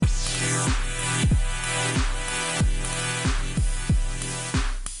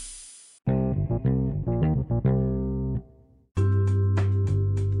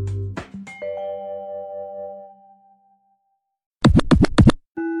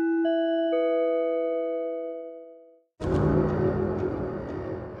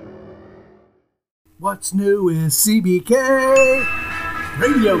What's new is CBK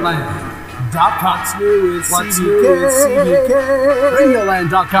Radioland.com. What's new is CBK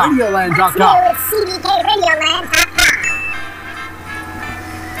Radioland.com. Radioland.com. What's new is CBK Radioland.com.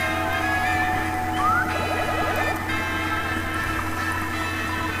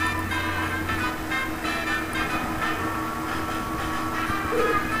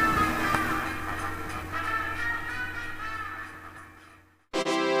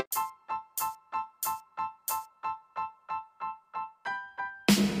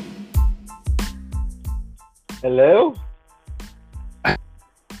 Hello? AM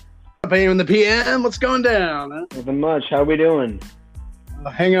in the PM, what's going down? Huh? Nothing much. How we doing?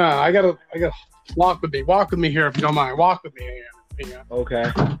 Hang on, I gotta walk with me. Walk with me here if you don't mind. Walk with me, AM in the PM.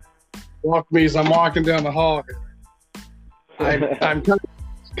 Okay. Walk with me as I'm walking down the hall here. I'm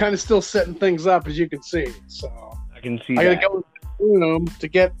kind of still setting things up, as you can see. So I can see I gotta that. go to the room to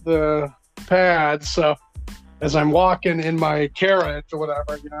get the pads. So as I'm walking in my carriage or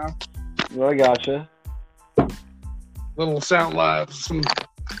whatever, you know. Well, I gotcha. Little sound labs.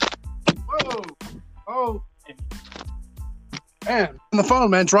 Whoa! Oh! Man, on the phone,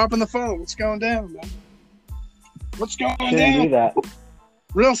 man. Dropping the phone. What's going down, man? What's going Shouldn't down? do that.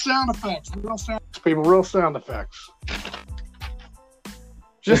 Real sound effects. People, real sound effects.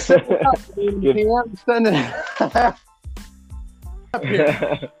 Just send it up. Send it up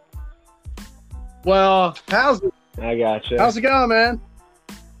here. Well, how's it? I gotcha. How's it going, man?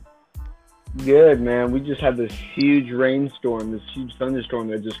 Good, man. We just had this huge rainstorm, this huge thunderstorm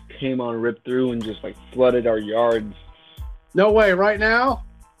that just came on, ripped through, and just like flooded our yards. No way, right now?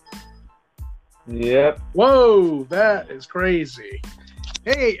 Yep. Whoa, that is crazy.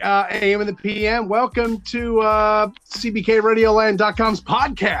 Hey, AM in the PM, welcome to CBKRadioland.com's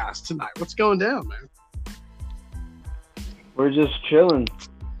podcast tonight. What's going down, man? We're just chilling.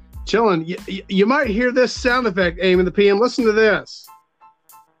 Chilling. You might hear this sound effect, AM in the PM. Listen to this.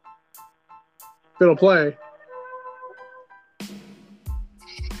 It'll play. Be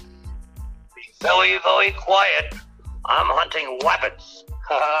very, very quiet. I'm hunting rabbits.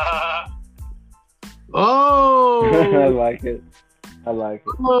 Oh! I like it. I like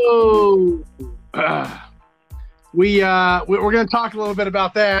it. Oh! We're going to talk a little bit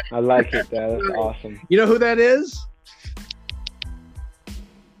about that. I like it, Dad. That's awesome. You know who that is?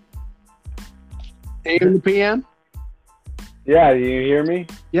 AM in the PM? Yeah, do you hear me?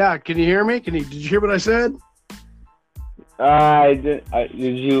 Yeah, can you hear me? Did you hear what I said? I did.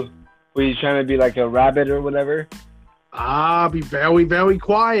 Did you? Were you trying to be like a rabbit or whatever? Be very, very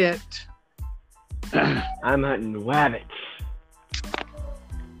quiet. I'm hunting rabbits.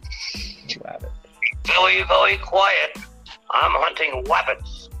 Rabbits. Very, very quiet. I'm hunting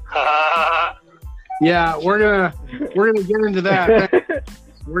rabbits. Yeah, we're gonna get into that.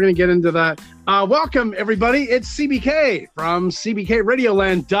 We're going to get into that. Welcome, everybody. It's CBK from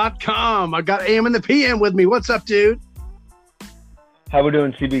CBKRadioland.com. I got AM in the PM with me. What's up, dude? How we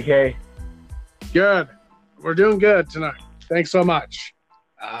doing, CBK? Good. We're doing good tonight. Thanks so much.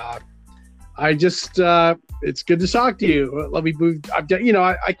 It's good to talk to you. Let me move. I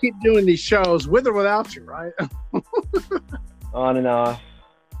keep doing these shows with or without you, right? On and off.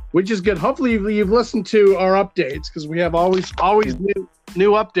 Which is good. Hopefully you've listened to our updates because we have always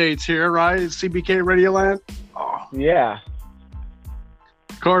new updates here, right? At CBK Radioland. Oh. Yeah.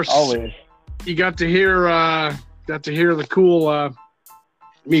 Of course. Always. You got to hear the cool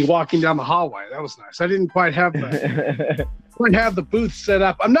me walking down the hallway. That was nice. I didn't quite have the booth set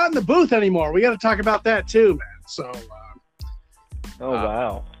up. I'm not in the booth anymore. We got to talk about that too, man. So. Oh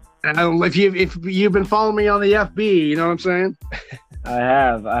wow. I don't know if you've been following me on the FB, you know what I'm saying? I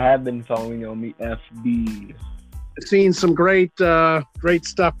have been following on the FB. Seen some great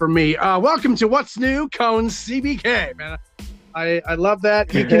stuff from me. Welcome to What's New, Cone CBK, man. I love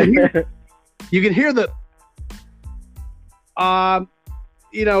that. You can hear the. I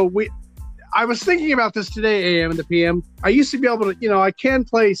was thinking about this today, AM and the PM. I used to be able to, I can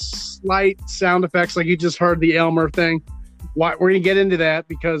play slight sound effects like you just heard the Elmer thing. We're gonna get into that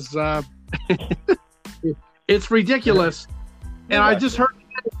because it's ridiculous. And I just heard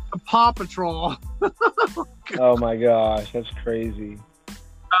the Paw Patrol. Oh my gosh, that's crazy.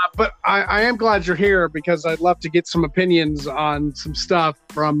 But I am glad you're here because I'd love to get some opinions on some stuff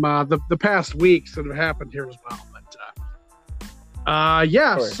from the past weeks that have happened here as well. But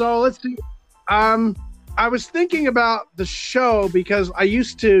yeah, so let's see. I was thinking about the show because I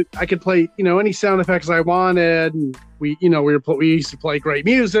could play any sound effects I wanted, and we used to play great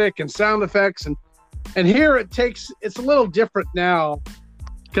music and sound effects, and here it's a little different now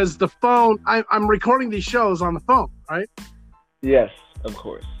because the phone. I'm recording these shows on the phone, right? Yes, of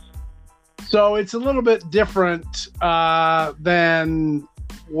course. So it's a little bit different than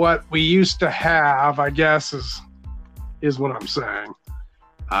what we used to have, I guess, is what I'm saying.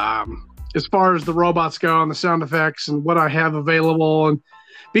 As far as the robots go and the sound effects and what I have available, and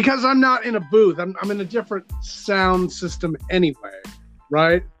because I'm not in a booth, I'm in a different sound system anyway,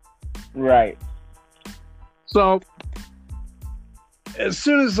 right? Right. So as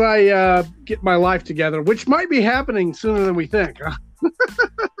soon as I get my life together, which might be happening sooner than we think. Huh?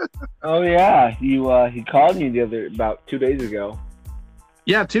 Oh yeah, he called me about 2 days ago.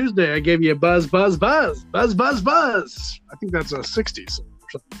 Yeah, Tuesday I gave you a buzz. I think that's a 60s or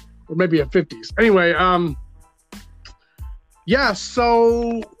something, or maybe a 50s. Anyway, yeah.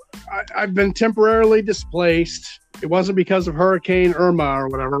 So I've been temporarily displaced. It wasn't because of Hurricane Irma or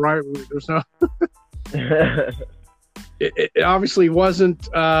whatever, right? There's no. It obviously wasn't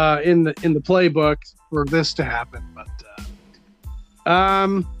in the playbook for this to happen, but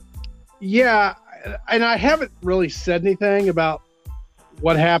yeah, and I haven't really said anything about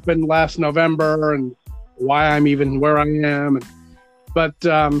what happened last November and why I'm even where I am, but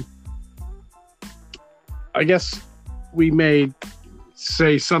I guess we may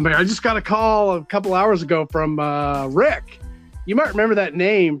say something. I just got a call a couple hours ago from Rick. You might remember that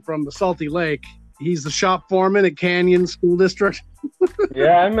name from the Salty Lake. He's the shop foreman at Canyon School District.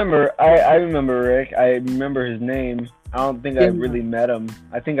 Yeah, I remember. I remember Rick. I remember his name. I don't think I really met him.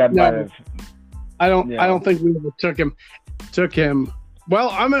 I think I might have. I don't think we ever took him. Well,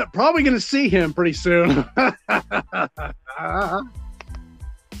 I'm probably going to see him pretty soon.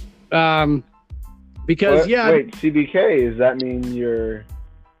 Because wait, CBK, does that mean you're?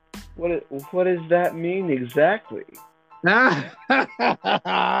 What does that mean exactly?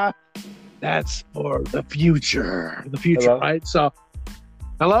 That's for the future. The future, hello? Right? So,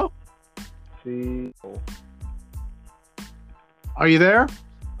 hello? See. Are you there?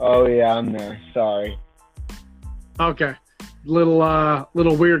 Oh yeah, I'm there. Sorry. Okay.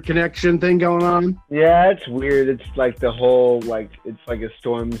 Little weird connection thing going on. Yeah, it's weird. It's like the whole it's like a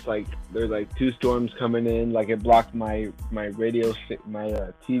storm's like there's like 2 storms coming in. Like it blocked my radio, my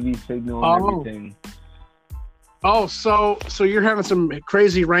TV signal and everything. Oh, so you're having some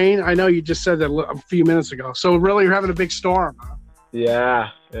crazy rain? I know you just said that a few minutes ago. So really, you're having a big storm, huh?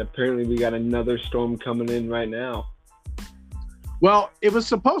 Yeah. Apparently, we got another storm coming in right now. Well, it was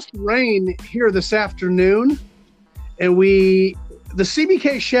supposed to rain here this afternoon, and the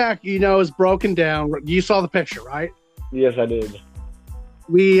CBK shack, is broken down. You saw the picture, right? Yes, I did.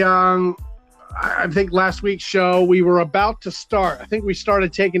 We, I think last week's show, we were about to start. I think we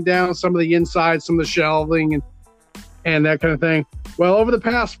started taking down some of the inside, some of the shelving, and that kind of thing. Well, over the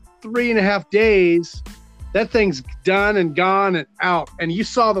past 3.5 days, that thing's done and gone and out. And you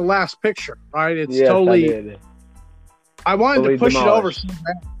saw the last picture, right? It's totally. I did. I wanted totally to push demolished. it over. So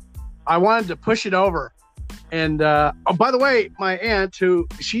bad. I wanted to push it over. And oh, by the way, my aunt,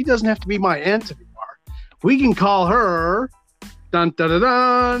 she doesn't have to be my aunt anymore. We can call her dun dun dun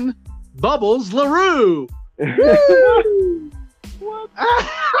dun Bubbles LaRue. What?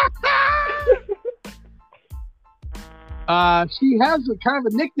 She has a kind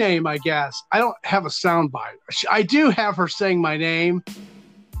of a nickname, I guess. I don't have a soundbite. I do have her saying my name,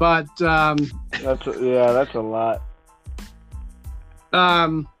 but that's a lot.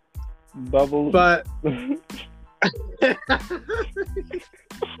 Bubbles. But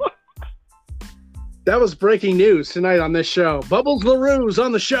that was breaking news tonight on this show. Bubbles LaRue's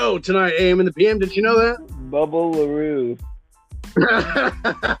on the show tonight, AM and the PM. Did you know that? Bubble LaRue.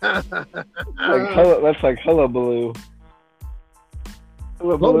 That's like hullabaloo.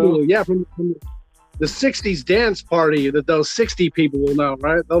 Hullabaloo, yeah, from the 60s dance party that those 60 people will know,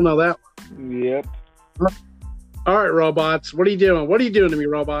 right? They'll know that one. Yep. All right, robots. What are you doing? What are you doing to me,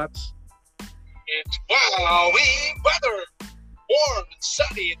 robots? It's wowie weather, warm and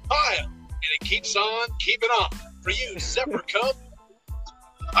sunny and mild, and it keeps on keeping on for you, Zephyr Cub.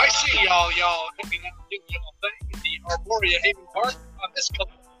 I see y'all hanging out doing y'all thing in the Arborea Haven Park on this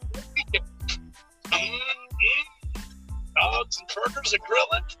couple weekend. Dogs and burgers are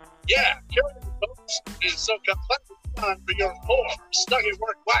grilling. Yeah, carrying folks is so completely fun for your more stuck at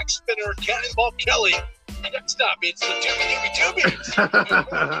work wax spinner Cannonball Kelly. Next up, it's the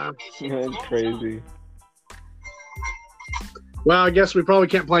Doobie. That's crazy. Well, I guess we probably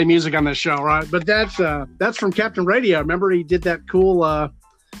can't play music on this show, right? But that's from Captain Radio. Remember he did that cool I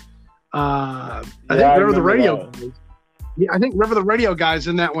think River the Radio. Yeah, I think River the Radio guy's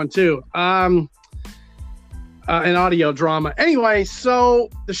in that one too. An audio drama. Anyway, so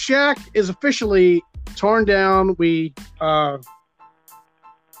the shack is officially torn down. We had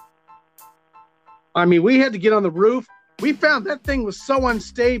to get on the roof we found that thing was so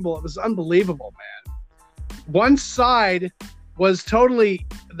unstable. It was unbelievable, man. One side was totally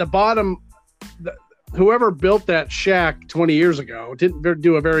the bottom. Whoever built that shack 20 years ago didn't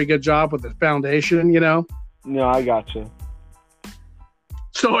do a very good job with the foundation, you know? No, I gotcha.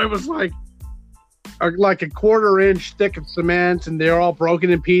 So it was like a 1/4 inch thick of cement, and they're all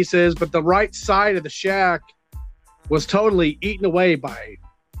broken in pieces. But the right side of the shack was totally eaten away by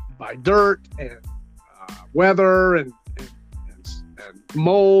dirt and weather and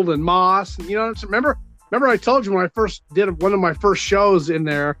mold and moss. And, you know, remember I told you when I first did one of my first shows in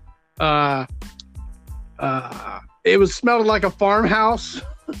there, it was smelled like a farmhouse.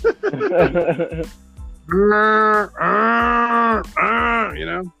 You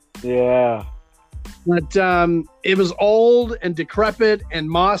know? Yeah. But it was old and decrepit and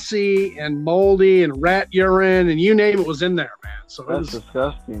mossy and moldy and rat urine and you name it was in there, man. So that's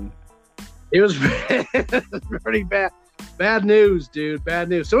disgusting. It was pretty bad. Bad news, dude. Bad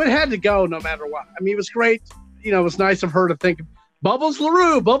news. So it had to go no matter what. I mean, it was great. You know, it was nice of her to think, Bubbles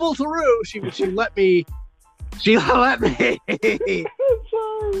LaRue. She let me.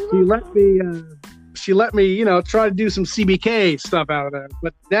 She let me, you know, try to do some CBK stuff out of that.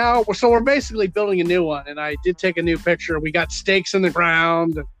 But now, we're basically building a new one. And I did take a new picture. We got stakes in the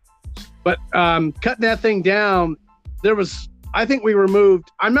ground. But cutting that thing down, I think we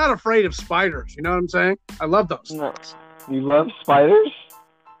removed. I'm not afraid of spiders. You know what I'm saying? I love those. No. You love spiders?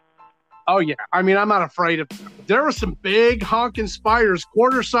 Oh, yeah. I mean, I'm not afraid of them. There were some big honking spiders,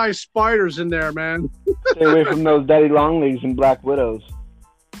 quarter-sized spiders in there, man. Stay away from those daddy long legs and black widows.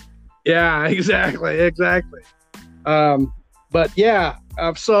 Yeah, exactly. But yeah,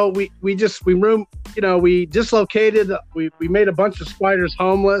 so we dislocated. We made a bunch of spiders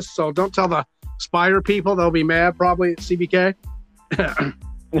homeless. So don't tell the spider people; they'll be mad probably at CBK.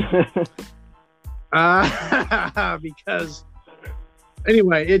 Because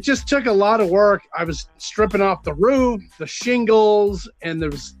anyway, it just took a lot of work. I was stripping off the roof, the shingles, and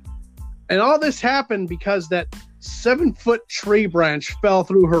all this happened because that 7-foot tree branch fell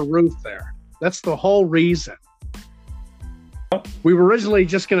through her roof there. That's the whole reason. We were originally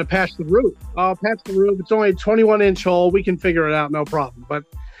just going to patch the roof. I'll patch the roof. It's only a 21-inch hole. We can figure it out, no problem. But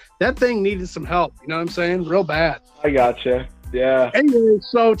that thing needed some help. You know what I'm saying? Real bad. I gotcha. Yeah. Anyway,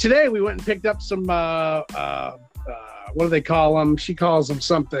 so today we went and picked up some, what do they call them? She calls them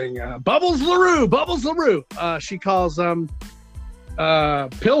something. Bubbles LaRue. She calls them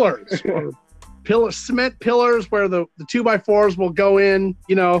pillars. Or cement pillars where the 2x4s will go in,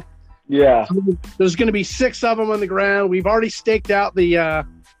 you know. Yeah. So there's going to be 6 of them on the ground. We've already staked out we got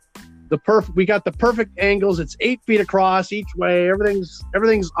the perfect angles. It's 8 feet across each way. Everything's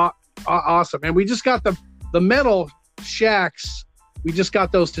awesome. And we just got the metal shacks. We just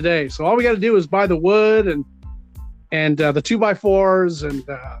got those today. So all we got to do is buy the wood and the 2x4s. And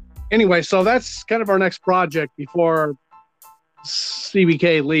anyway, so that's kind of our next project before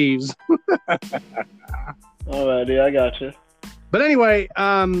CBK leaves. Alrighty, I gotcha. But anyway,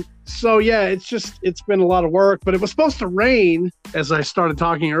 so yeah, it's been a lot of work, but it was supposed to rain as I started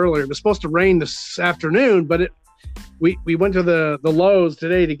talking earlier. It was supposed to rain this afternoon, but we went to the Lowe's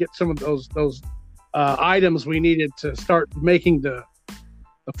today to get some of those items we needed to start making the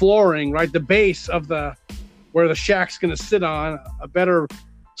flooring, right? The base of where the shack's going to sit on, a better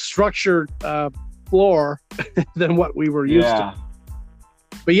structured floor than what we were used to.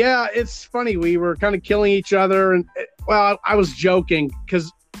 But yeah, it's funny. We were kind of killing each other. And well, I was joking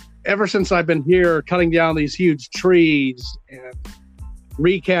because ever since I've been here cutting down these huge trees and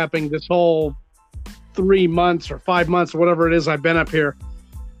recapping this whole 3 months or 5 months or whatever it is I've been up here,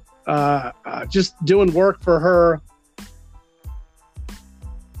 just doing work for her.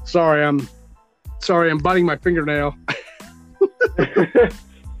 Sorry, I'm biting my fingernail.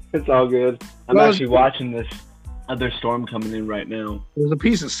 It's all good. I'm actually watching this other storm coming in right now. There's a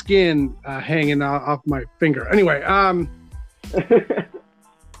piece of skin hanging off my finger. Anyway,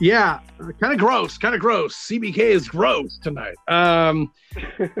 yeah, kind of gross. CBK is gross tonight.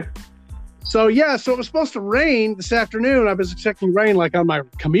 So yeah, so it was supposed to rain this afternoon. I was expecting rain like on my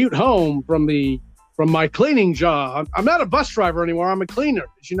commute home from my cleaning job. I'm not a bus driver anymore. I'm a cleaner.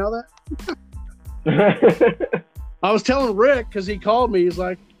 Did you know that? I was telling Rick because he called me. He's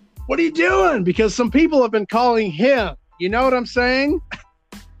like, "What are you doing?" Because some people have been calling him. You know what I'm saying?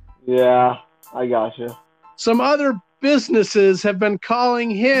 Yeah, I gotcha. Some other businesses have been calling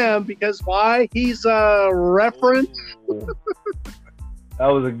him because why? He's a reference. That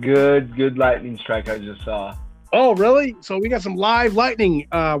was a good lightning strike I just saw. Oh, really? So we got some live lightning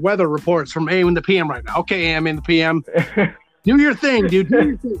weather reports from AM and the PM right now. Okay, AM and the PM. Do your thing, dude. Do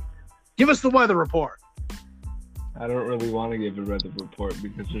your thing. Give us the weather report. I don't really want to give a weather report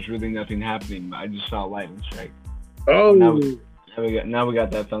because there's really nothing happening. I just saw lightning strike. Oh, Now we got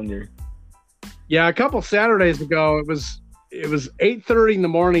that thunder. yeah. A couple Saturdays ago, it was 8:30 in the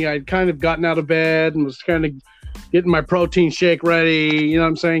morning. I'd kind of gotten out of bed and was kind of getting my protein shake ready. You know what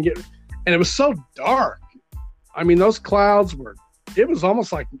I'm saying? And it was so dark. I mean, those clouds it was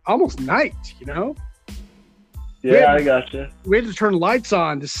almost night, you know? Yeah, I gotcha. We had to turn lights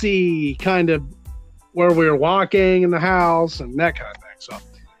on to see kind of where we were walking in the house and that kind of thing. So,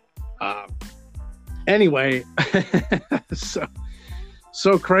 anyway,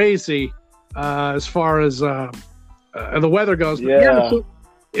 so crazy as far as the weather goes. But Yeah. so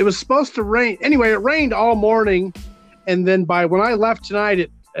it was supposed to rain. Anyway, it rained all morning. And then when I left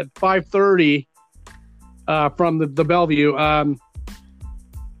tonight at 5:30 from the Bellevue,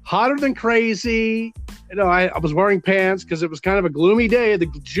 hotter than crazy. You know, I was wearing pants because it was kind of a gloomy day. The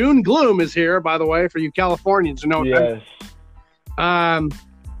June gloom is here, by the way, for you Californians. You know. Yes.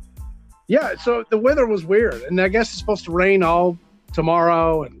 Yeah. So the weather was weird, and I guess it's supposed to rain all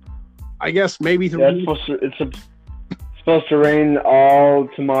tomorrow, and I guess maybe it's supposed to rain all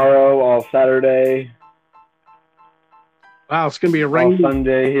tomorrow, all Saturday. Wow, it's gonna be a All rainy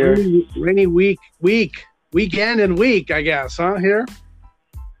Sunday here. rainy weekend and week, I guess, huh? Here.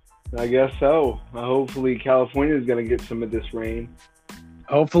 I guess so. Hopefully California is going to get some of this rain.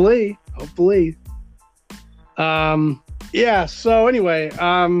 Hopefully. Yeah. So anyway,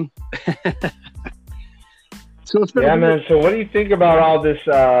 so it's been man. So what do you think about all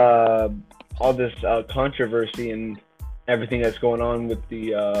this controversy and everything that's going on with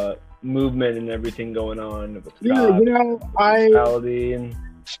the movement and everything going on with God, you know, sexuality and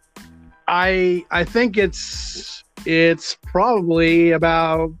I think it's probably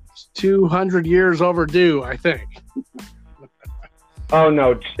about 200 years overdue, I think. Oh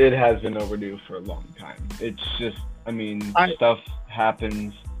no, it has been overdue for a long time. It's just, I mean, stuff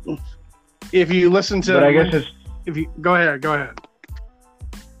happens. If you listen to, but I guess if you go ahead.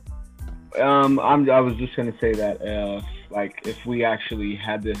 I was just gonna say that like if we actually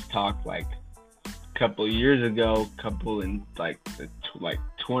had this talk like a couple of years ago, in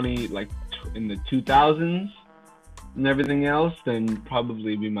in the 2000s and everything else, then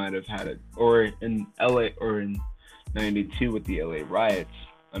probably we might have had it, or in LA or in 92 with the LA riots.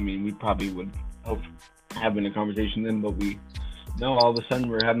 I mean, we probably would have having a conversation then, but we know all of a sudden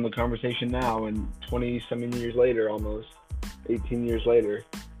we're having the conversation now, and 20-something years later, almost 18 years later.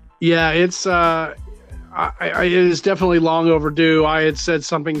 Yeah, it's it is definitely long overdue. I had said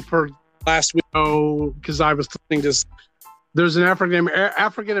something for last week because I was thinking just there's an African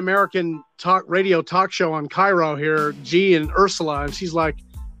American radio talk show on Cairo here, G and Ursula, and she's like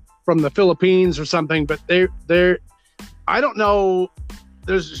from the Philippines or something, but they're I don't know.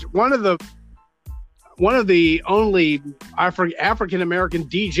 There's one of the only African American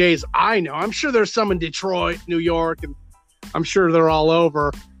DJs I know. I'm sure there's some in Detroit, New York, and I'm sure they're all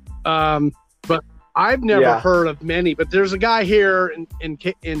over. But I've never heard of many. But there's a guy here in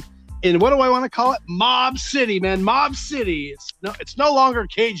what do I want to call it? Mob City, man. Mob City. It's no longer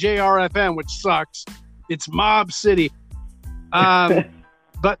KJRFM, which sucks. It's Mob City. I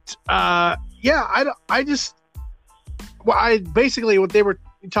basically what they were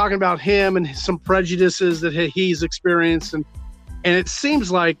talking about him and some prejudices that he's experienced, and it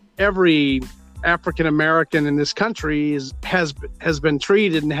seems like every African American in this country has been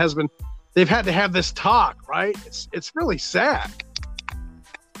treated and they've had to have this talk, right? It's really sad.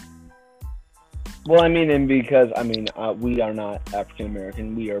 Well, I mean, and because we are not African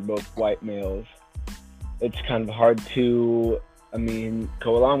American, we are both white males. It's kind of hard to,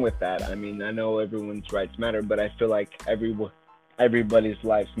 go along with that. I mean, I know everyone's rights matter, but I feel like everybody's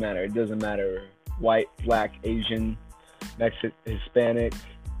lives matter. It doesn't matter white, black, Asian, Mexican, Hispanic.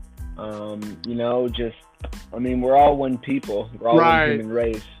 We're all one people. We're all one human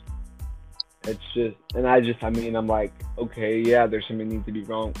race. It's just, and I'm like, okay, yeah, there's something needs to be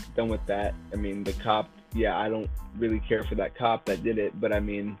done with that. I mean, the cop, I don't really care for that cop that did it, but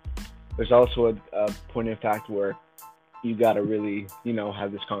there's also a point of fact where you got to really,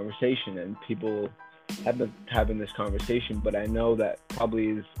 have this conversation, and people have been having this conversation, but I know that probably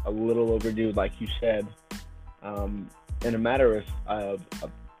is a little overdue, like you said, in a matter of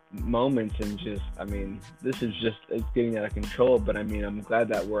moments, and just, this is just, it's getting out of control, but I'm glad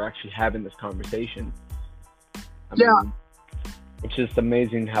that we're actually having this conversation. It's just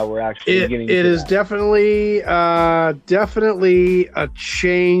amazing how we're actually getting to it is definitely a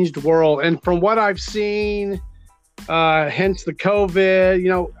changed world, and from what I've seen, hence the COVID,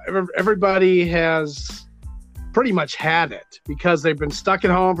 everybody has pretty much had it because they've been stuck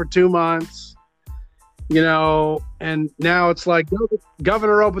at home for 2 months. and now it's like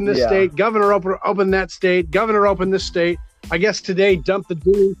governor open this state, governor open that state, governor open this state. I guess today dump the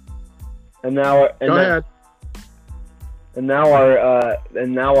dude. And now Go ahead. And now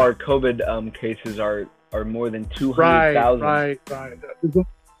our COVID cases are more than 200,000. Right.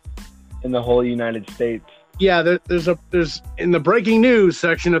 In the whole United States. Yeah, there's in the breaking news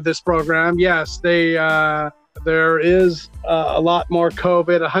section of this program. Yes, there is a lot more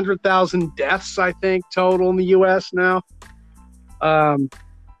COVID. 100,000 deaths, I think, total in the U.S. now. And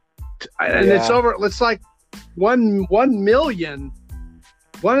it's over. It's like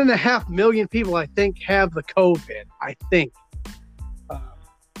 1.5 million people, I think, have the COVID. I think.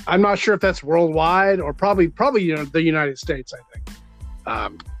 I'm not sure if that's worldwide or probably the United States. I think.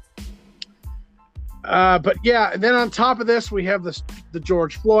 But yeah, and then on top of this, we have the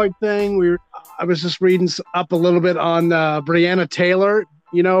George Floyd thing. I was just reading up a little bit on Breonna Taylor,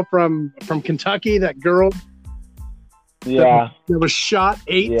 from Kentucky, that girl. Yeah. That was shot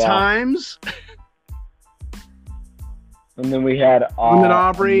 8 times. And then we had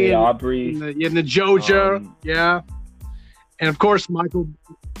Aubrey and the Georgia, and of course Michael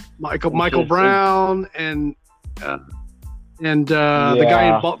Brown and the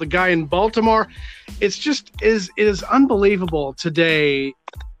guy in Baltimore. It's just it is unbelievable today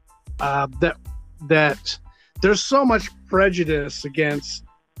that there's so much prejudice against,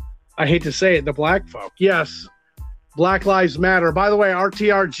 I hate to say it, the black folk. Yes, Black Lives Matter. By the way,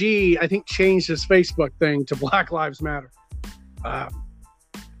 RTRG, I think, changed his Facebook thing to Black Lives Matter.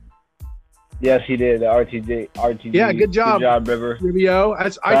 Yes, he did. RTG. Yeah, good job. Good job, River. Rubio.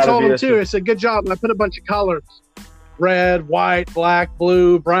 I told him too. I said, good job. And I put a bunch of colors: red, white, black,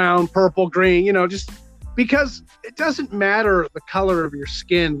 blue, brown, purple, green. Just because it doesn't matter the color of your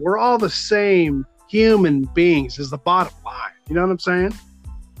skin. We're all the same human beings. Is the bottom line. You know what I'm saying?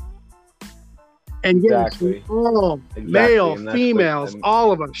 And yes, all male, females,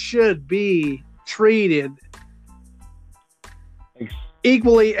 all of us should be treated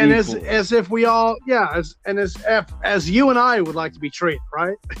equally, and as if we all, as you and I would like to be treated,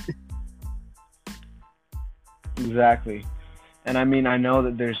 right? Exactly. And I mean, I know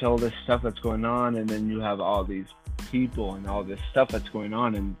that there's all this stuff that's going on, and then you have all these people and all this stuff that's going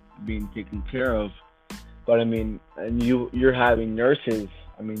on and being taken care of. But I mean, and you're having nurses.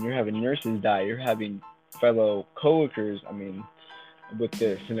 I mean, you're having nurses die. You're having fellow coworkers. I mean, with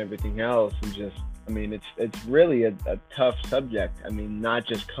this and everything else, and just, I mean, it's really a tough subject. I mean, not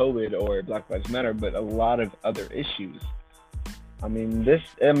just COVID or Black Lives Matter, but a lot of other issues. I mean,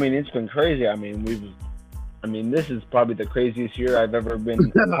 it's been crazy. I mean, this is probably the craziest year I've ever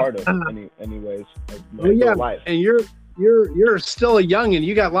been a part of. Anyways, of my whole life. And you're still a youngin'.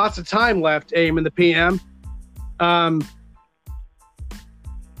 You got lots of time left, AM and the PM.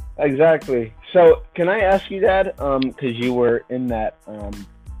 Exactly. So, can I ask you that? Because you were in that. I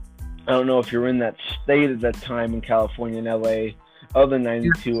don't know if you were in that state at that time in California and LA, of the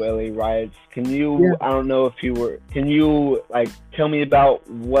 '92 LA riots. Can you? Yeah. I don't know if you were. Can you tell me about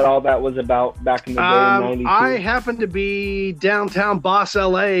what all that was about back in the day in '92? I happened to be downtown Boss,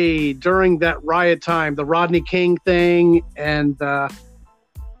 LA during that riot time, the Rodney King thing, and there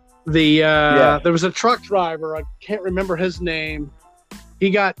was a truck driver. I can't remember his name.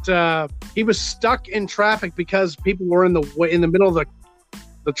 He was stuck in traffic because people were in the middle of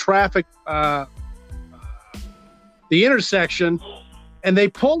the traffic, the intersection, and they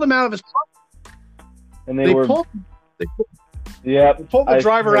pulled him out of his truck. And they pulled the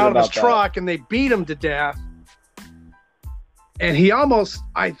driver out of his truck, and they beat him to death. And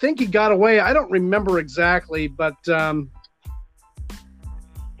I think he got away. I don't remember exactly, but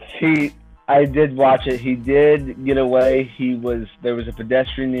I did watch it. He did get away. There was a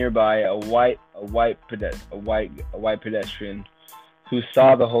pedestrian nearby, a white pedestrian, who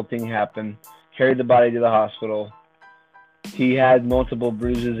saw the whole thing happen, carried the body to the hospital. He had multiple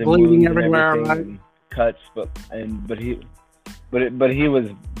bruises and bleeding everywhere, and and cuts, but he looked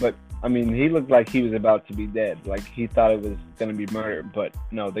like he was about to be dead. Like, he thought it was going to be murder, but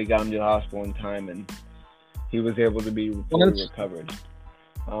no, they got him to the hospital in time, and he was able to be fully recovered.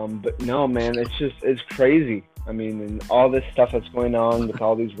 But no, man, it's crazy. I mean, and all this stuff that's going on with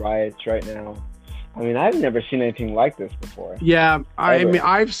all these riots right now. I mean, I've never seen anything like this before. Yeah, I mean,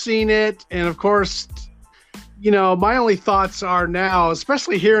 I've seen it, and of course, my only thoughts are now,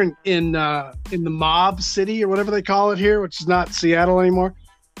 especially here in the mob city or whatever they call it here, which is not Seattle anymore,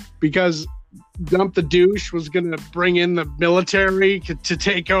 because Dump the Douche was going to bring in the military to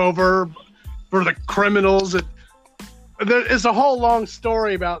take over for the criminals. There is a whole long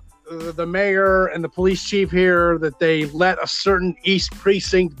story about the mayor and the police chief here that they let a certain East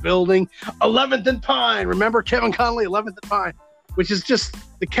Precinct building, 11th and Pine. Remember Kevin Connolly, 11th and Pine, which is just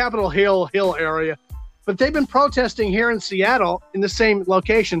the Capitol Hill area. But they've been protesting here in Seattle in the same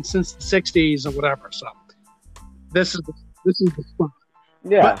location since the 60s or whatever. So this is the spot.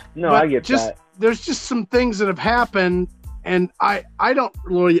 Yeah, I get that. There's just some things that have happened, and I don't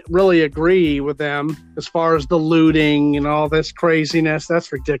really agree with them as far as the looting and all this craziness.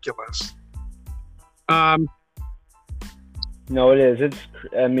 That's ridiculous. No, it is.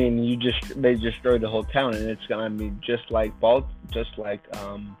 They destroyed the whole town, and it's gonna be just like Baltimore.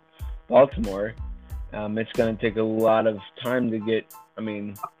 It's gonna take a lot of time to get,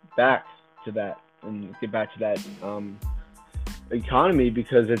 back to that and get back to that economy,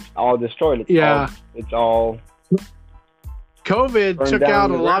 because it's all destroyed. It's all. COVID took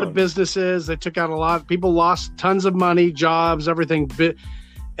out a lot of businesses. They took out a lot. People lost tons of money, jobs, everything.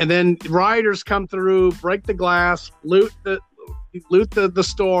 And then rioters come through, break the glass, loot the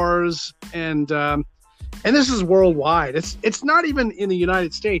stores, and this is worldwide. It's not even in the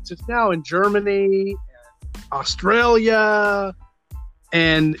United States. It's now in Germany, Australia,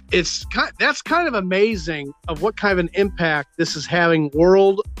 and that's kind of amazing of what kind of an impact this is having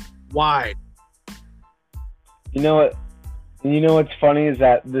worldwide. You know what? And you know what's funny is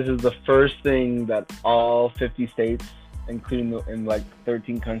that this is the first thing that all 50 states, including in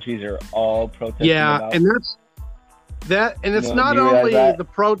 13 countries, are all protesting about. And it's not only the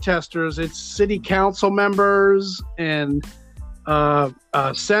protesters; it's city council members and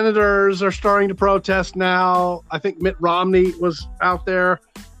senators are starting to protest now. I think Mitt Romney was out there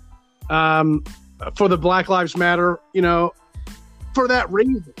for the Black Lives Matter. For that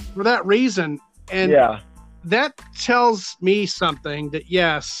reason, and that tells me something that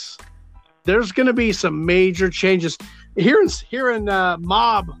yes, there's going to be some major changes here in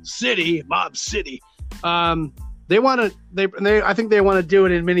Mob City. They want to. I think they want to do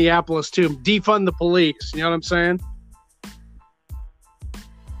it in Minneapolis too. Defund the police. You know what I'm saying?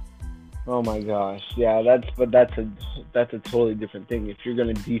 Oh my gosh, yeah. That's a totally different thing. If you're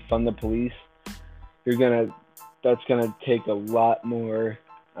going to defund the police, that's gonna take a lot more.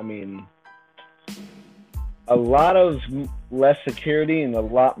 A lot of less security and a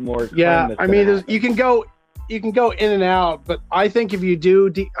lot more crime. Yeah, you can go in and out, but I think if you do,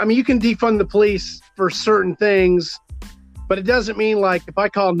 you can defund the police for certain things, but it doesn't mean like if I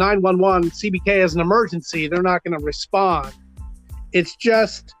call 911 CBK as an emergency, they're not going to respond. It's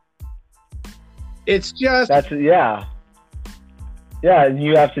just. That's yeah. And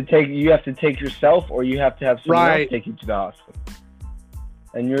you have to take yourself, or you have to have someone else take you to the hospital.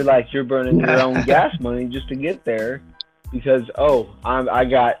 And you're burning your own gas money just to get there, because I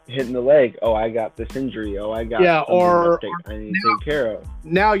got hit in the leg. Oh, I got this injury. Oh, I got I need to take care of.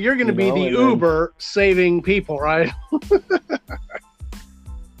 Now you're going to be the Uber saving people, right?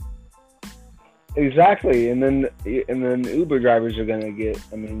 Exactly, and then Uber drivers are going to get.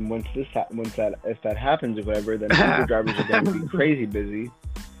 If that happens or whatever, then Uber drivers are going to be crazy busy.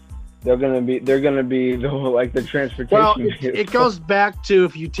 They're gonna be the transportation. Well, it goes back to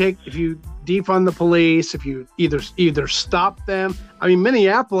if you defund the police, if you either stop them.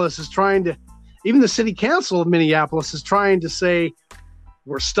 Minneapolis is trying to, even the city council of Minneapolis is trying to say,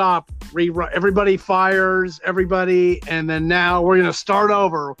 everybody fires everybody, and then now we're gonna start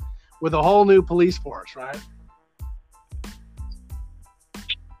over with a whole new police force, right?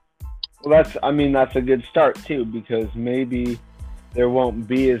 Well, that's a good start too, because maybe there won't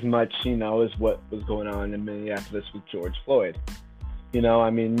be as much, as what was going on in Minneapolis with George Floyd.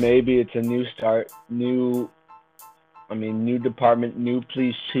 Maybe it's a new start, new department, new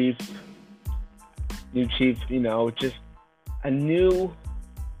police chief, just a new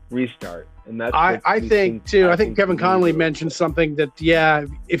restart. And that's I think too. I think Kevin Connolly mentioned something that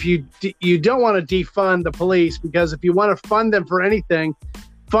if you don't want to defund the police, because if you want to fund them for anything,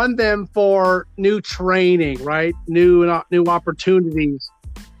 fund them for new training, right? New opportunities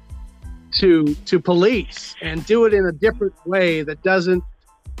to police, and do it in a different way that isn't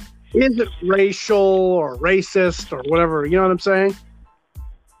racial or racist or whatever. You know what I'm saying?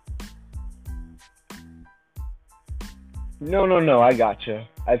 No. I gotcha.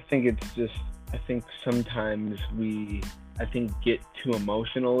 I think sometimes we get too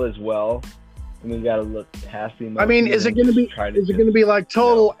emotional as well. And we got to look past the emotions. Is it going to be like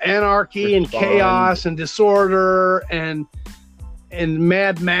total anarchy and chaos and disorder and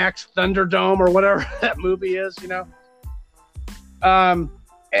Mad Max Thunderdome or whatever that movie is, And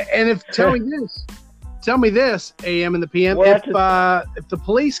tell me this, AM and the PM, if the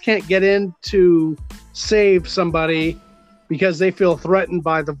police can't get in to save somebody, because they feel threatened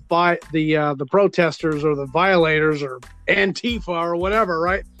by the protesters or the violators or Antifa or whatever,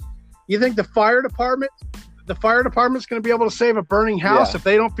 right? You think the fire department's going to be able to save a burning house if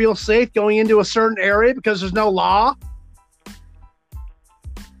they don't feel safe going into a certain area because there's no law?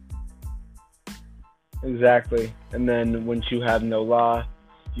 Exactly. And then once you have no law,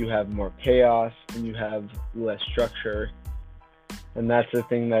 you have more chaos and you have less structure. And that's the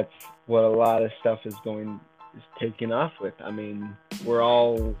thing, that's what a lot of stuff is taking off with. I mean, we're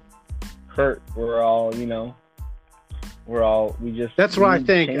all hurt. We're all, That's what I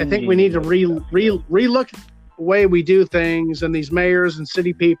think. I think we need to relook the way we do things, and these mayors and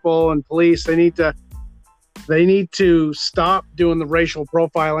city people and police, they need to stop doing the racial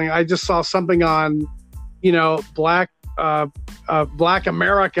profiling. I just saw something on, Black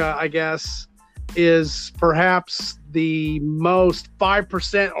America, I guess, is perhaps the most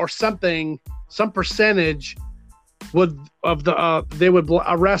 5% or something, some percentage they would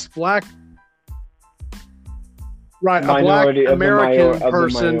arrest black, right, a black American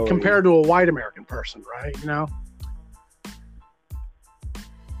person compared to a white American person, right?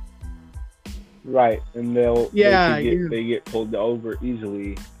 Right, and they get pulled over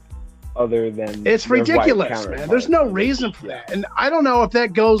easily. Other than it's ridiculous, man. There's no reason for that, and I don't know if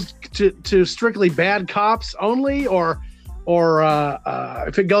that goes to strictly bad cops only, or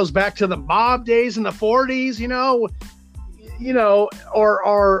if it goes back to the mob days in the 40s,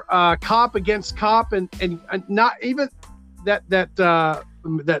 or cop against cop, and not even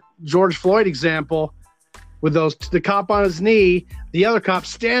that George Floyd example with the cop on his knee, the other cop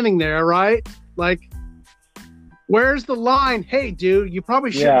standing there, right? Like, where's the line? Hey, dude, you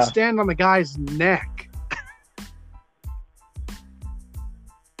probably shouldn't stand on the guy's neck.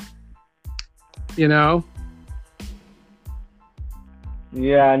 Yeah,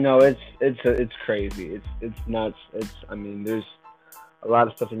 no, it's crazy. It's nuts. There's a lot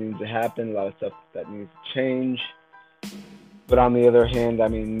of stuff that needs to happen, a lot of stuff that needs to change. But on the other hand,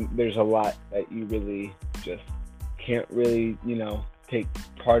 there's a lot that you really just can't really, take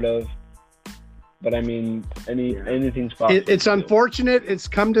part of. But anything's possible. It's unfortunate it's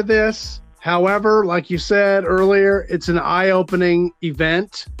come to this. However, like you said earlier, it's an eye-opening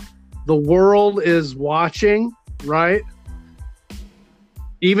event. The world is watching, right?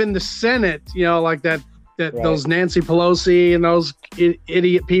 Even the Senate, like that right. Those Nancy Pelosi and those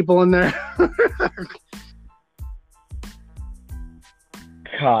idiot people in there.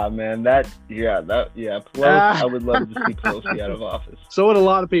 God, man, Pelosi, I would love to see Pelosi out of office. So would a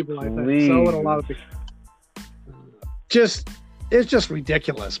lot of people, I think. So would a lot of people. It's just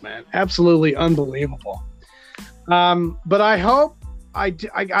ridiculous, man. Absolutely unbelievable. But I hope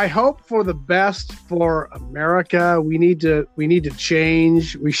for the best for America. We need to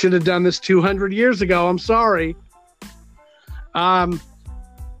change. We should have done this 200 years ago. I'm sorry.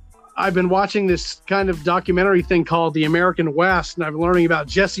 I've been watching this kind of documentary thing called The American West, and I'm learning about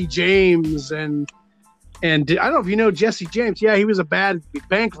Jesse James and I don't know if you know Jesse James. Yeah, he was a bad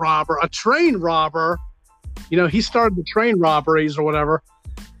bank robber, a train robber. He started the train robberies or whatever.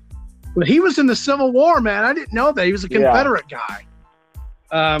 But he was in the Civil War, man. I didn't know that. He was a Confederate guy.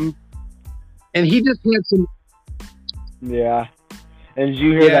 And he just had some. Yeah. And did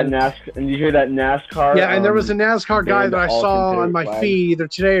you hear that NASCAR? Yeah, and there was a NASCAR guy that I saw on my feed either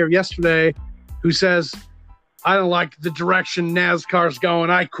today or yesterday who says, "I don't like the direction NASCAR's going.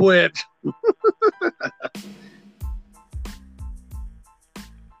 I quit."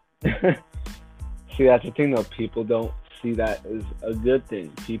 See, that's the thing, though. People don't see that as a good thing.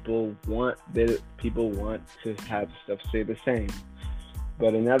 People want to have stuff stay the same.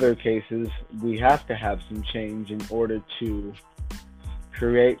 But in other cases, we have to have some change in order to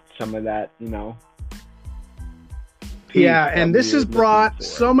create some of that, Yeah, and this has brought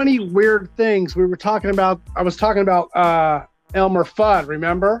so many weird things. I was talking about Elmer Fudd,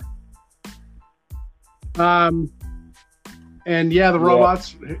 remember? And yeah, the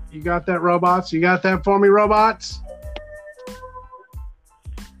robots. You got that, robots? You got that for me, robots?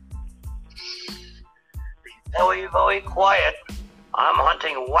 Very, very quiet. I'm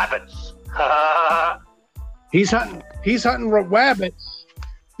hunting rabbits. He's hunting rabbits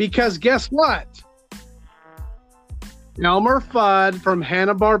because guess what? Elmer Fudd from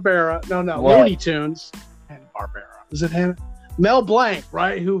Hanna-Barbera. No, Looney Tunes. Hanna-Barbera. Is it Hanna? Mel Blanc,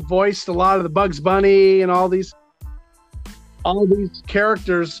 right? Who voiced a lot of the Bugs Bunny and all these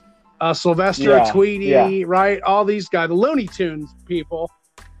characters. Sylvester Tweety, right? All these guys, the Looney Tunes people.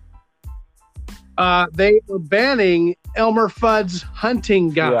 They were banning Elmer Fudd's hunting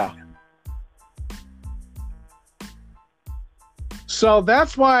gun. Yeah. So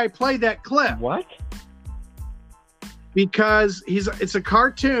that's why I played that clip. What? because it's a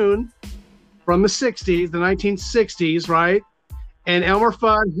cartoon from the 60s, the 1960s, right? And Elmer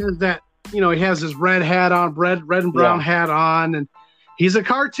Fudd has that, he has his red hat on, red and brown hat on, and he's a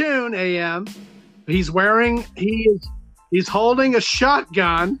cartoon, AM. He's holding a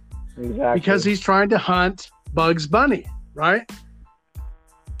shotgun because he's trying to hunt Bugs Bunny, right?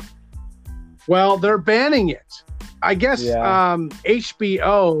 Well, they're banning it. I guess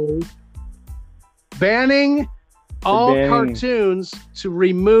HBO banning all cartoons to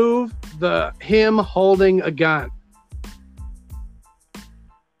remove him holding a gun.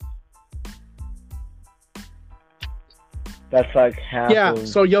 That's like half. Yeah.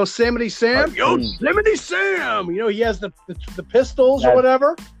 So Yosemite Sam, he has the pistols or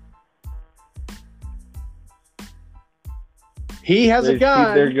whatever. He has a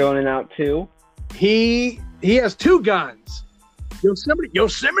gun. They're going out too. He has two guns.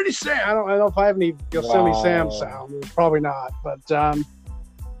 Yosemite Sam. I don't know if I have any Yosemite Sam sound. Probably not. But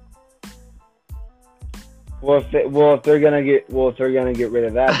if they're gonna get rid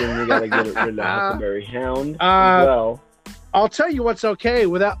of that, then we gotta get rid of the Huckleberry Hound as well. I'll tell you what's okay.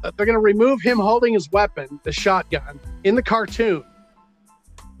 They're going to remove him holding his weapon, the shotgun, in the cartoon.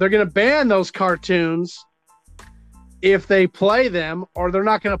 They're going to ban those cartoons if they play them, or they're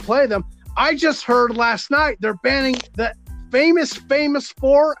not going to play them. I just heard last night they're banning the famous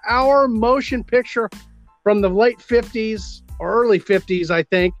 4-hour motion picture from the late 50s or early 50s, I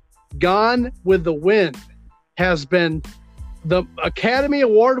think. Gone with the Wind has been the Academy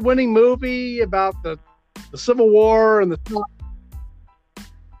Award-winning movie about the Civil War and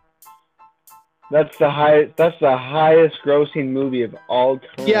that's the highest grossing movie of all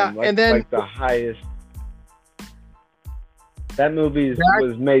time. Yeah, and then like the highest. That movie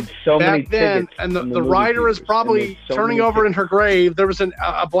was made so many tickets. And the writer is probably turning over in her grave. There was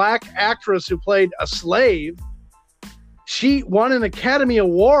a black actress who played a slave. She won an Academy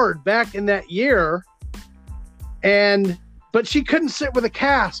Award back in that year, but she couldn't sit with a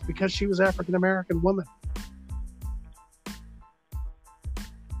cast because she was an African American woman.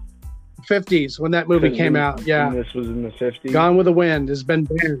 50s when that movie came out. Yeah. And this was in the 50s. Gone with the Wind has been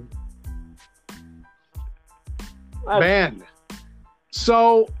banned. Banned.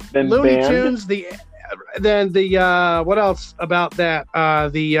 So Looney Tunes, what else about that?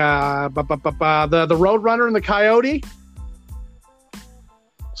 The Roadrunner and the Coyote.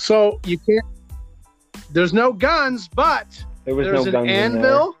 So you can't. There's no guns, but there's an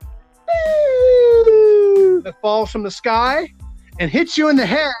anvil that falls from the sky and hits you in the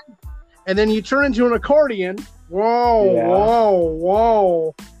head. And then you turn into an accordion.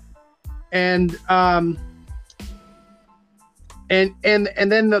 Whoa. And then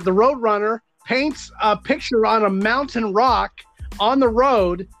the Roadrunner paints a picture on a mountain rock on the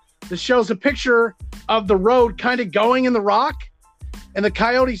road that shows a picture of the road kind of going in the rock. And the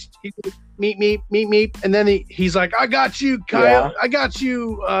coyote's meep. And then he's like, I got you, coyote. I got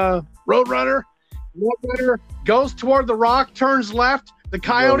you, Roadrunner. Roadrunner goes toward the rock, turns left. The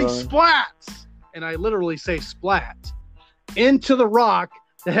coyote splats, and I literally say splat, into the rock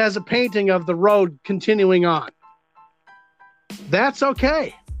that has a painting of the road continuing on. That's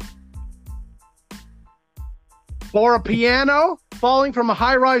okay. Or a piano falling from a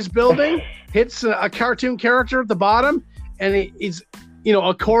high-rise building hits a cartoon character at the bottom, and he's,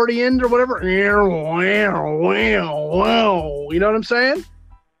 accordioned or whatever. You know what I'm saying?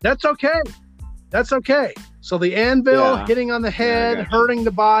 That's okay. That's okay. So the anvil hitting on the head, hurting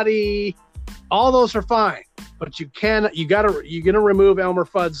the body, all those are fine. But you're gonna remove Elmer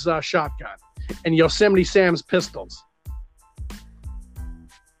Fudd's shotgun and Yosemite Sam's pistols.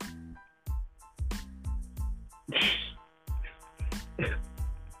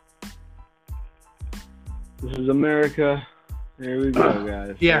 This is America. There we go,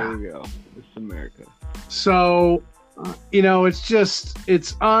 guys. Yeah. There we go. This is America. So,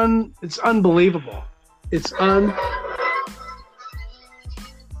 it's unbelievable.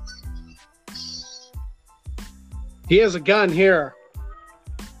 He has a gun here.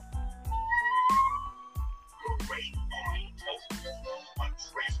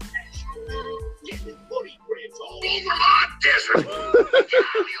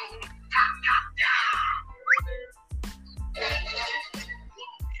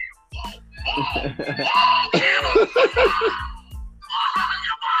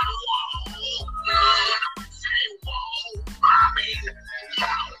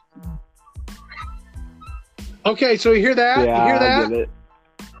 Okay, so you hear that? Yeah, you hear that? I get it.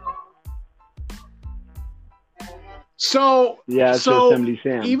 So yeah, Yosemite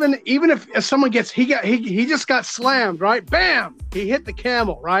Sam. Even if someone gets he just got slammed, right? Bam! He hit the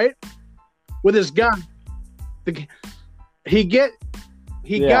camel, right? With his gun. got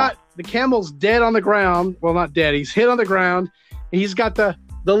the camel's dead on the ground. Well, not dead. He's hit on the ground. He's got the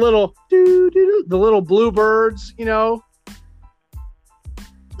little the little blue birds, you know.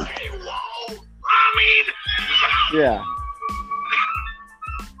 Hey, whoa! I mean, Yeah.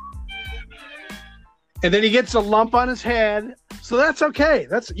 And then he gets a lump on his head. So that's okay.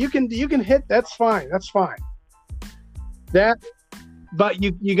 That's you can hit. That's fine. That's fine. But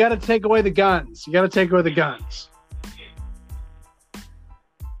you got to take away the guns. You got to take away the guns.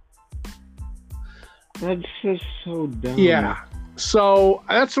 That's just so dumb. Yeah. So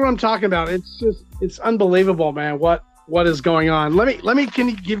that's what I'm talking about. It's unbelievable, man. What is going on? Let me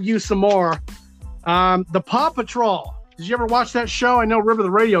give you some more. The Paw Patrol. Did you ever watch that show? I know River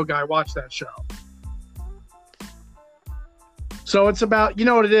the Radio Guy watched that show. So it's about, you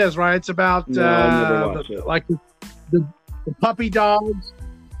know what it is, right? It's about like the puppy dogs,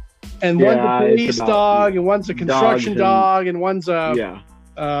 and one's a police dog, and one's a construction dog, and one's a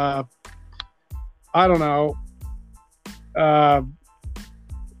I don't know.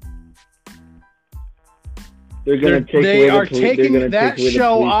 They are taking that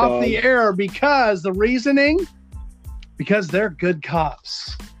show off the air because the reasoning, because they're good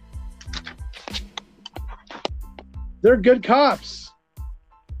cops. They're good cops.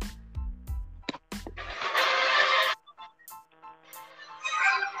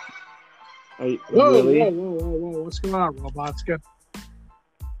 Whoa. What's going on, Robotska?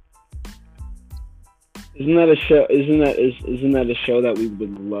 Isn't that a show? Isn't that a show that we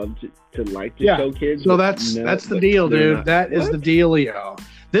would love to show kids? So that's the deal, dude. That is the dealio.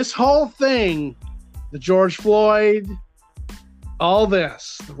 This whole thing, the George Floyd, all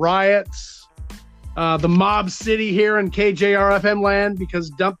this, the riots, the mob city here in KJRFM land, because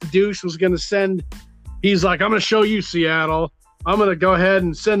Dump the Douche was going to send. He's like, I'm going to show you, Seattle. I'm going to go ahead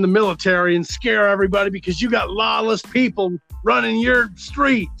and send the military and scare everybody because you got lawless people running your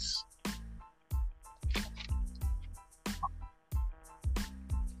streets.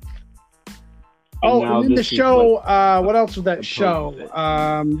 Oh, and then the show, what else was that show?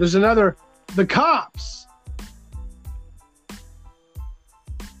 There's another, The Cops.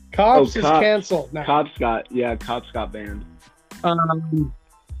 Cops is canceled now. Cops got banned.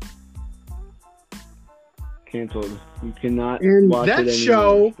 Canceled. You cannot watch that it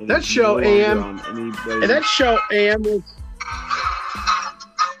show. Anymore. That show, AM was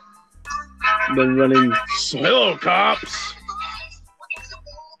been running. Hello, cops.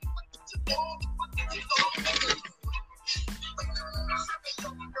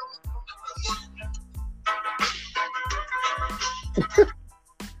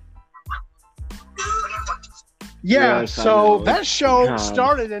 Yeah, so that show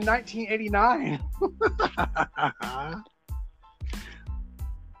started in 1989.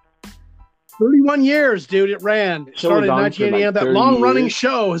 31 years, dude, it ran. It started in 1989. That long-running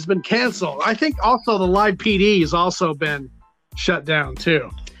show has been canceled. I think also the Live PD has also been shut down,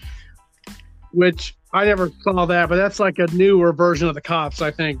 too. Which, I never saw that, but that's like a newer version of the Cops, I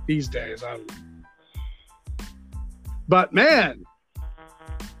think, these days. But, man...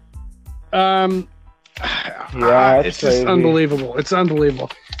 it's just unbelievable. It's unbelievable.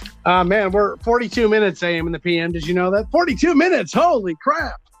 Man, we're 42 minutes AM in the PM. Did you know that? 42 minutes. Holy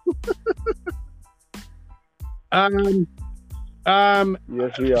crap. Yes,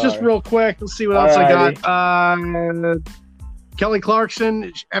 we are. Just real quick. Let's see what else I got. Kelly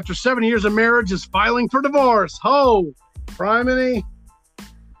Clarkson, after 7 years of marriage, is filing for divorce. Ho, criminy.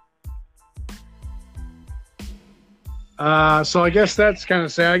 So I guess that's kind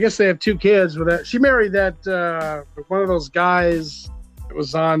of sad. I guess they have 2 kids with that. She married that one of those guys. It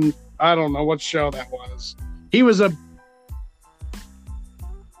was on, I don't know what show that was. He was a.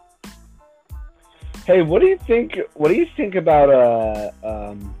 Hey, what do you think? What do you think about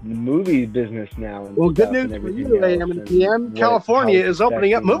the movie business now? Well, good news for you, AM and PM. California is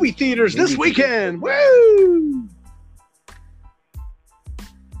opening up movie theaters this weekend. Woo!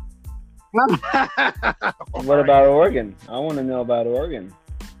 What about Oregon? I want to know about Oregon.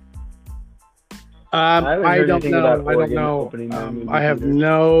 I don't know. I have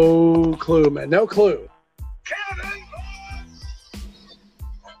no clue, man. No clue.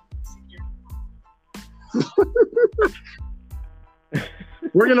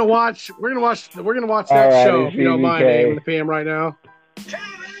 We're gonna watch that show if you don't mind, AM and the PM right now.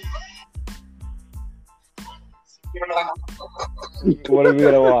 What are we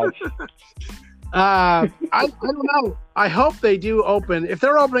gonna watch? I don't know. I hope they do open. If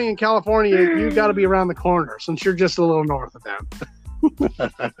they're opening in California, you got to be around the corner since you're just a little north of them.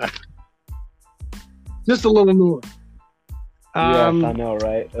 Just a little north. Yes, I know,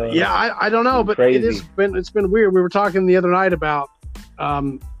 right? Yeah, I don't know, but crazy. it's been weird. We were talking the other night about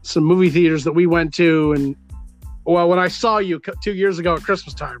some movie theaters that we went to, and well, when I saw you 2 years ago at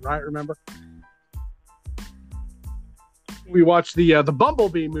Christmas time, right? Remember? We watched the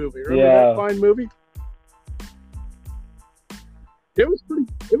Bumblebee movie. Remember that fine movie? It was pretty.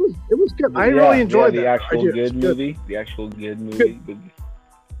 It was good. I really enjoyed the that. Actual good movie. The actual good movie.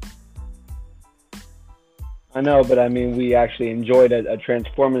 I know, but I mean, we actually enjoyed a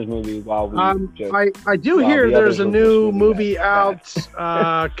Transformers movie while we. I do hear there's a new movie out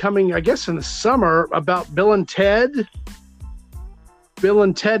coming, I guess, in the summer about Bill and Ted. Bill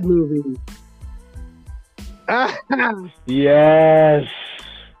and Ted movie. Yes.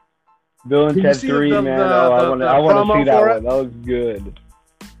 Bill and Ted 3, man. I want to see that one. That looks good.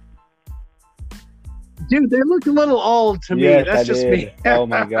 Dude, they look a little old to me. Yes, That's just me. Oh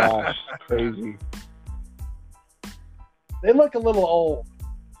my gosh, crazy. They look a little old.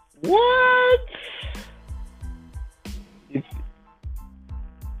 What?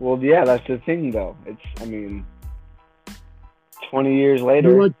 Well, yeah, that's the thing, though. I mean, 20 years later.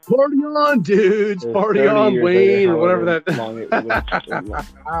 You're like, party on, dudes. Party on, Wayne, or whatever that.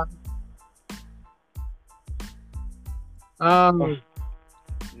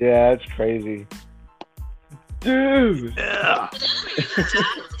 Yeah, it's crazy. Dude. Yeah.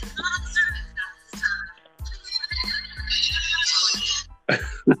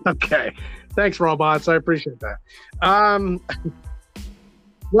 Okay. Thanks, robots. I appreciate that.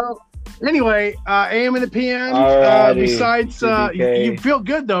 Well, anyway, AM and the PM. Besides, you feel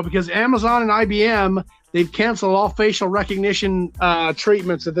good though because Amazon and IBM they've canceled all facial recognition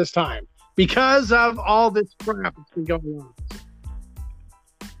treatments at this time because of all this crap that's been going on.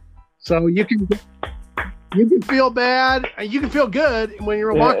 So you can feel bad, and you can feel good when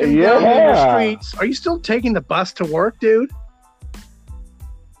you're walking down the streets. Are you still taking the bus to work, dude?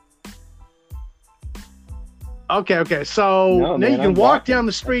 Okay. So now you can walk down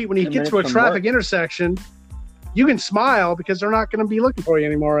the street when you get to a traffic intersection. You can smile because they're not going to be looking for you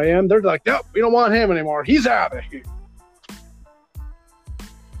anymore. And they're like, nope, we don't want him anymore. He's out of here.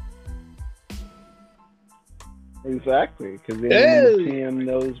 Exactly, because the AM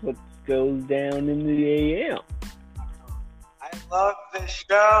knows what goes down in the AM. I love this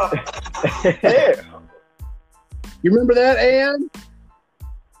show. You remember that, AM?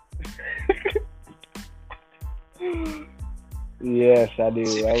 Yes, I do.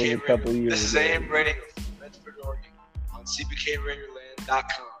 That was a couple years ago. The same radio from Bedford, Oregon, on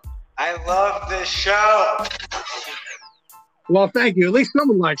cbkradioland.com. I love this show. Well, thank you. At least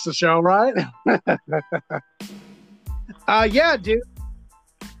someone likes the show, right? Yeah, dude.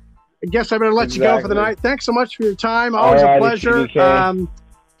 I guess I better let you go for the night. Thanks so much for your time. Always a pleasure.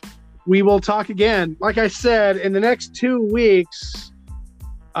 We will talk again. Like I said, in the next 2 weeks,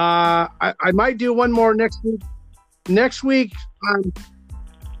 I might do one more next week. Next week,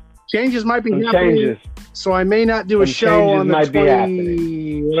 changes might be happening, so I may not do a show on the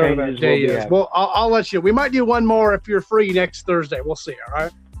 20, whatever that day is. Well, I'll let you. We might do one more if you're free next Thursday. We'll see. All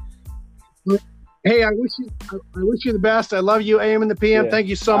right. Hey, I wish you the best. I love you, AM and the PM. Thank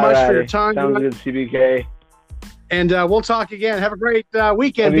you so much for your time. Sounds good, CBK. And we'll talk again. Have a great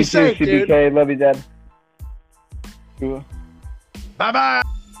weekend. Be safe, CBK. dude. Love you, Dad. Bye-bye.